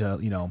okay, I need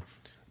to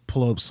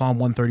pull up Psalm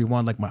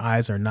 131, like my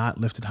eyes are not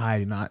lifted high, I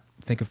do not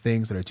think of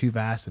things that are too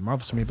vast and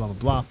marvelous for me, blah blah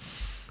blah,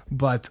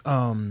 but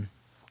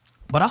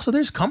also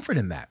there's comfort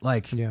in that.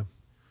 Like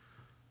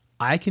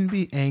I can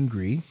be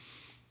angry,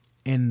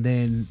 and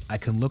then I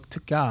can look to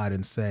God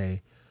and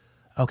say,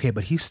 okay,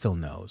 but He still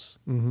knows.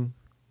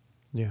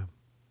 Yeah.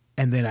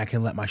 And then I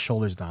can let my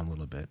shoulders down a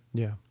little bit.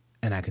 Yeah.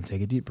 And I can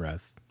take a deep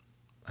breath.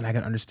 And I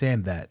can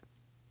understand that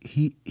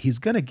he's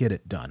going to get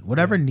it done.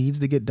 Whatever needs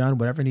to get done,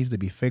 whatever needs to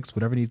be fixed,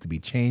 whatever needs to be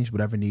changed,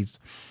 whatever needs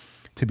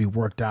to be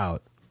worked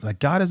out, like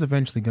God is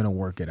eventually going to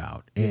work it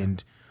out. Yeah.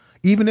 And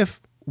even if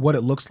what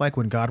it looks like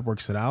when God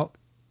works it out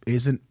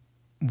isn't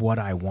what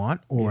I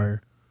want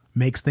or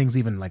makes things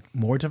even like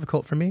more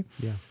difficult for me,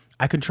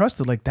 I can trust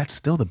that like that's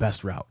still the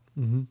best route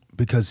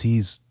because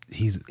he's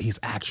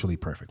actually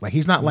perfect. Like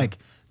he's not like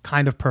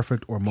kind of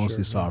perfect or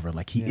mostly sovereign.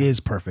 Like he is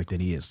perfect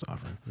and he is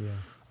sovereign.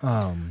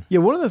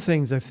 One of the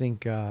things I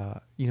think,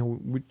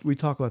 we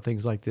talk about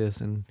things like this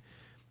and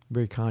I'm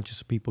very conscious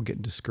of people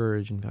getting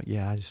discouraged and like,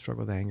 I just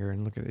struggle with anger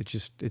and look at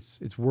it.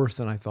 It's worse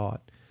than I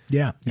thought.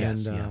 Yeah.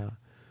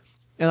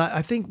 And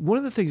I think one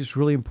of the things that's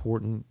really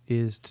important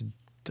is to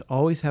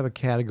always have a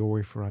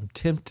category for I'm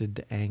tempted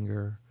to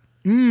anger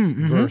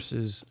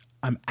versus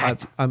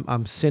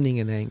I'm sinning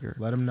in anger.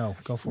 Let them know.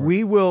 Go for it.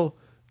 We will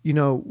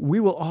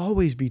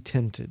always be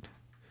tempted.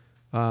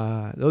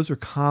 Those are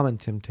common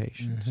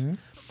temptations.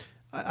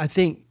 I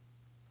think,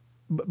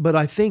 but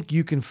I think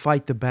you can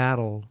fight the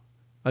battle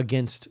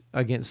against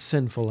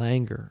sinful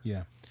anger.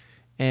 Yeah.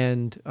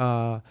 And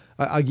I'll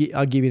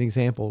give you an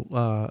example.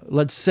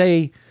 Let's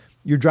say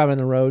you're driving on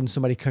the road and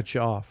somebody cuts you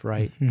off,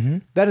 right?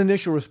 That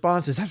initial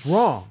response is that's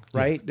wrong,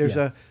 right?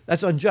 Yes.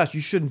 That's unjust.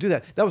 You shouldn't do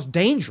that. That was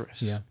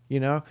dangerous.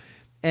 Yeah.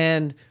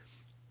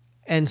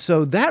 And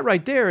so that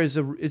right there is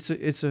a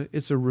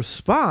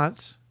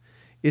response.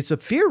 It's a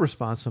fear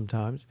response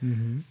sometimes.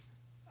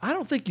 I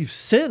don't think you've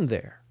sinned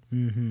there.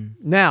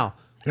 Now,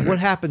 what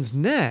happens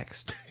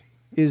next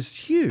is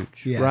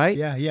huge, right?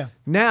 Yeah.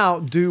 Now,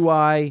 do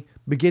I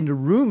begin to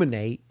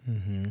ruminate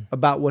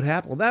about what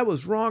happened? Well, that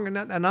was wrong, and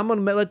I'm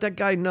going to let that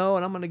guy know,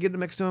 and I'm going to get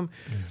next to him,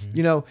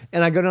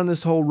 and I go down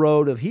this whole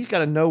road of he's got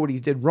to know what he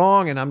did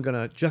wrong, and I'm going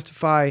to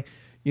justify,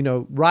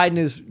 riding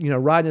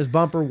his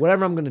bumper,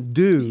 whatever I'm going to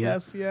do.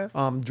 Yes, yeah.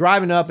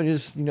 Driving up and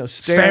just,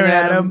 staring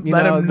at him,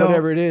 let him know.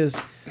 Whatever it is.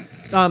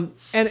 And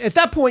at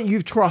that point,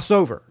 you've crossed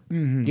over,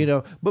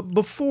 But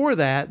before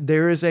that,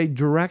 there is a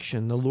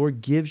direction. The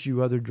Lord gives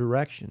you other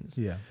directions.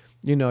 Yeah.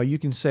 You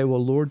can say,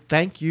 well, Lord,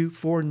 thank you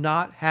for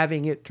not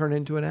having it turn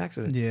into an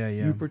accident. Yeah.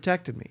 You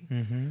protected me.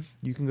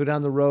 You can go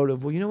down the road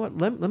of, well, you know what?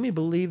 Let me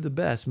believe the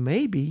best.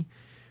 Maybe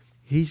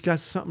he's got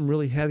something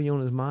really heavy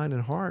on his mind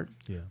and heart.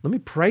 Yeah. Let me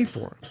pray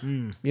for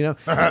him.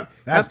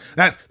 That's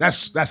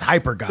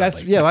hyper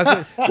godly.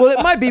 Well,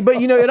 it might be, but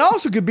it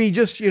also could be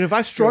just if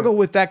I struggle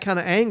with that kind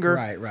of anger,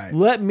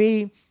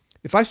 right.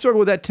 If I struggle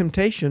with that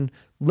temptation,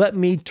 let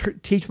me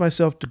teach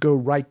myself to go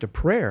right to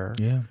prayer.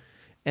 Yeah.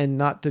 And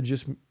not to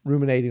just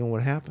ruminating on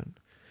what happened.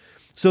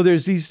 So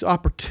there's these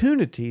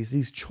opportunities,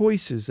 these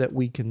choices that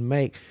we can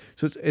make.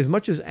 So it's, as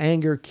much as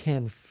anger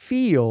can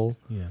feel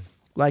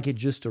like it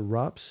just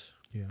erupts,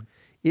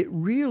 it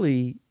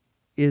really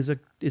is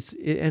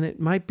and it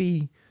might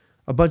be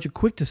a bunch of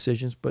quick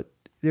decisions, but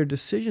they're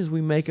decisions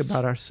we make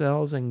about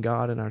ourselves and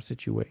God and our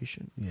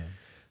situation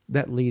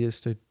that lead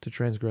us to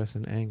transgress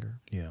in anger.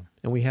 Yeah.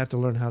 And we have to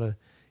learn how to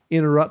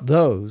interrupt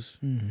those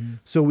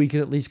so we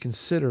can at least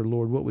consider,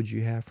 Lord, what would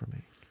you have for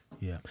me?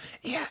 Yeah.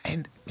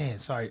 And man,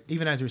 sorry,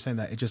 even as you were saying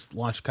that, it just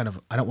launched I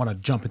don't want to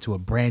jump into a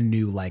brand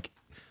new like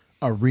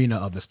arena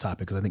of this topic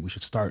because I think we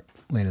should start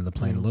landing the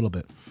plane a little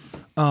bit.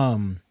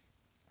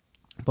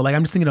 But like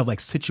I'm just thinking of like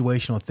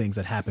situational things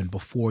that happen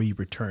before you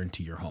return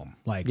to your home.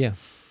 Like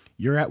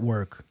you're at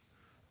work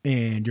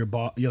and your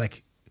boss, you're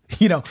like,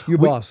 your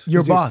boss.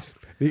 Your boss.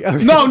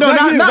 No,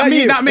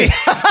 not me.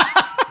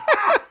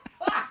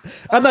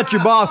 I'm not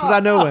your boss, but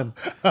I know him.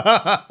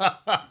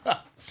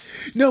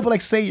 No, but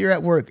like say you're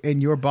at work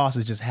and your boss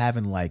is just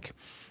having like,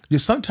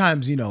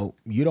 sometimes, you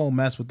don't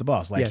mess with the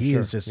boss. Like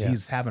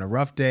he's having a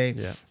rough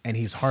day and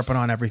he's harping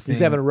on everything.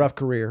 He's having a rough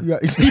career. Yeah.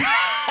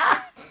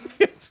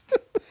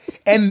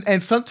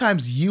 and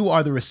sometimes you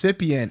are the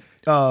recipient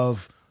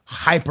of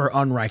hyper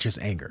unrighteous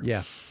anger.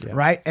 Yeah.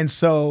 Right. And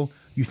so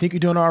you think you're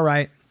doing all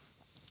right.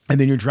 And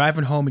then you're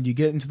driving home and you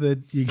get into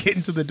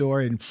the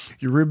door and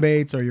your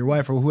roommates or your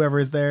wife or whoever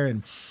is there.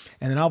 And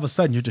then all of a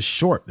sudden you're just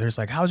short. They're just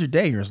like, how's your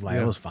day? And you're just like,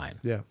 it was fine.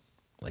 Yeah.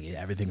 Like,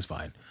 yeah, everything's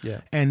fine.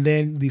 Yeah. And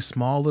then these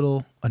small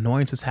little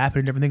annoyances happen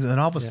and everything. And then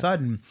all of a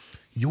sudden,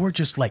 you're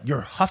just like,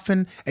 you're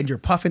huffing and you're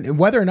puffing. And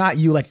whether or not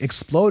you like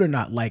explode or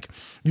not, like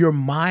your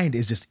mind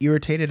is just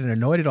irritated and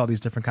annoyed at all these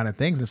different kind of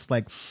things. And it's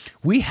like,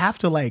 we have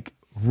to like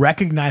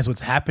recognize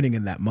what's happening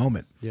in that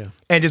moment. Yeah.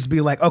 And just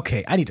be like,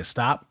 okay, I need to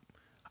stop.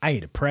 I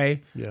need to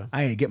pray. Yeah.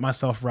 I need to get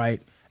myself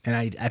right. And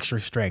I need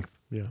extra strength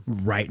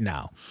right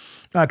now.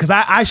 Because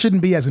I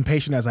shouldn't be as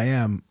impatient as I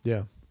am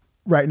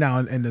right now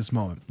in this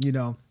moment. You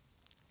know,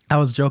 I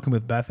was joking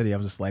with Bethany. I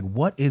was just like,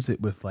 what is it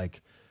with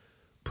like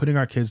putting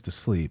our kids to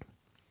sleep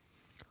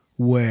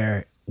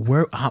where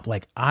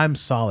I'm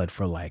solid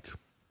for like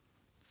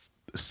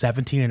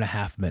 17 and a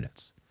half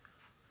minutes.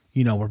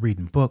 You know, we're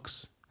reading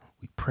books,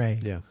 we pray,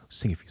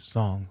 sing a few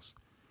songs,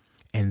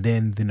 and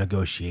then the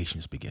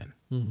negotiations begin.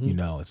 You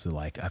know, it's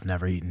like, I've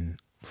never eaten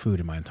food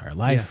in my entire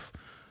life.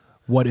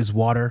 What is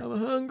water?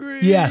 I'm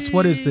hungry. Yes.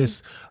 What is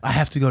this? I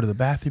have to go to the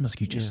bathroom. It's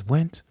like, you just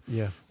went.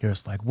 Yeah. You're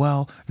just like,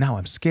 well, now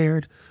I'm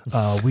scared.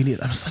 I'm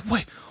just like,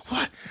 wait,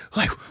 what?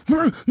 Like,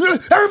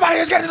 everybody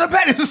is getting to the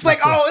bed. It's just like,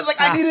 it's like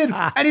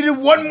I needed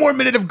one more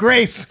minute of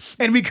grace,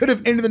 and we could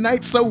have ended the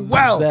night so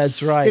well.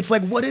 That's right. It's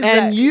like, what is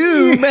that? And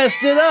you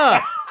messed it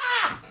up.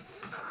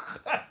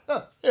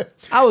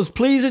 I was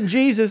pleasing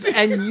Jesus,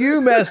 and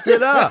you messed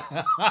it up.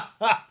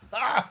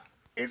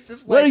 It's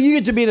just Well, like, you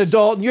get to be an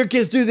adult, and your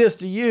kids do this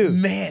to you.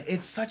 man,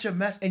 it's such a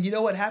mess. And you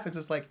know what happens?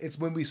 It's like, it's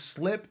when we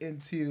slip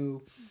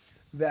into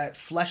that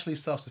fleshly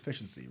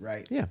self-sufficiency,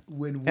 right? Yeah.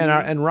 When we,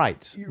 and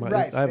rights.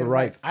 Rights. I have a and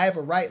right. rights. I have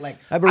a right. Like,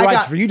 I have a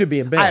right for you to be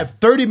in bed. I have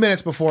 30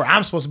 minutes before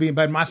I'm supposed to be in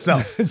bed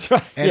myself. That's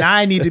right. And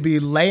I need to be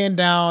laying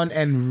down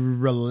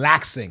and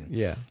relaxing.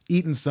 Yeah.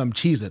 Eating some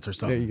Cheez-Its or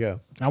something. There you go.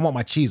 I want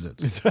my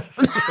Cheez-Its.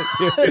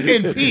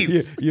 In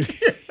peace.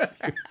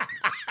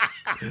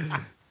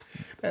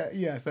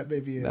 Yes, that may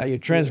be it. Now you're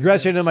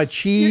transgressing into my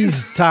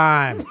cheese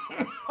time.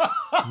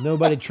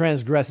 Nobody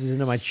transgresses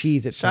into my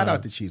cheese at Shout time.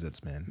 out to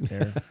Cheez-Its, man.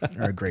 They're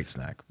a great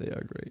snack. They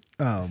are great.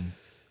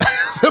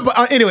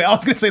 But anyway, I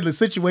was going to say the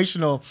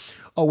situational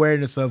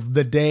awareness of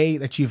the day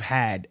that you've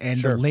had and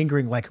the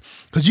lingering, like,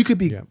 because you could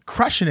be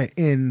crushing it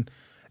in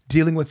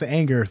dealing with the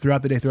anger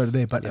throughout the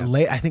day. But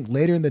I think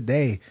later in the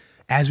day,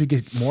 as we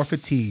get more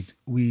fatigued,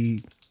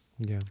 we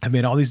have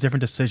made all these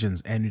different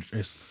decisions, and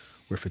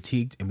we're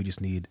fatigued, and we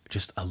just need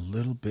just a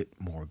little bit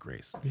more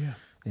grace. Yeah.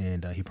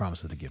 And he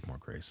promises to give more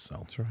grace. So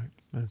That's right.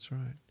 That's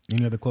right.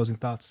 Any other closing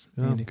thoughts?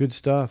 No, good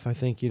stuff. I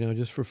think,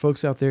 just for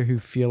folks out there who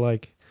feel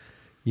like,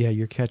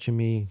 you're catching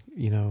me,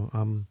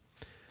 I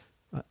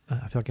feel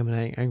like I'm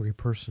an angry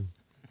person.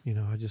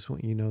 I just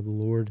want you to know the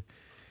Lord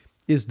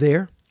is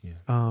there.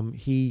 Yeah.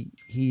 He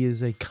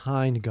is a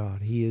kind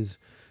God. He is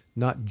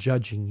not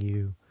judging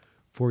you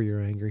for your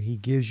anger. He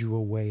gives you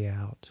a way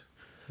out.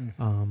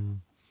 Mm-hmm.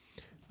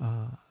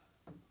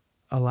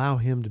 Allow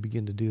him to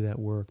begin to do that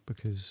work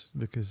because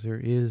there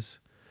is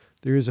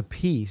a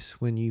peace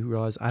when you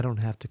realize I don't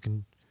have to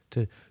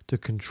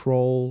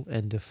control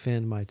and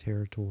defend my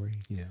territory.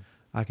 Yeah.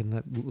 I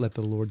can let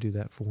the Lord do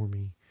that for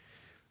me.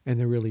 And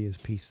there really is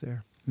peace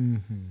there.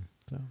 Mm-hmm.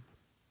 So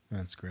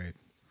that's great.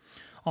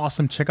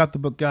 Awesome. Check out the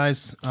book,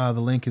 guys. The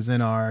link is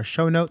in our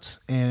show notes.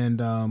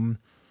 And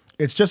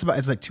it's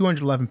like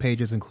 211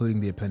 pages, including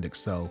the appendix.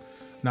 So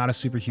not a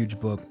super huge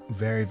book.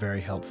 Very, very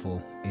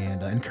helpful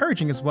and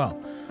encouraging as well.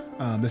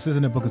 This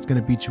isn't a book that's going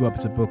to beat you up.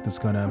 It's a book that's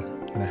going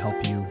to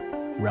help you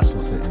wrestle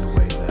with it in a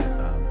way that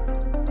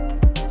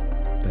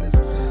is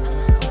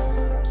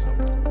helpful. So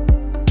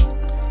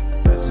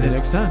that's it.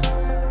 Next time.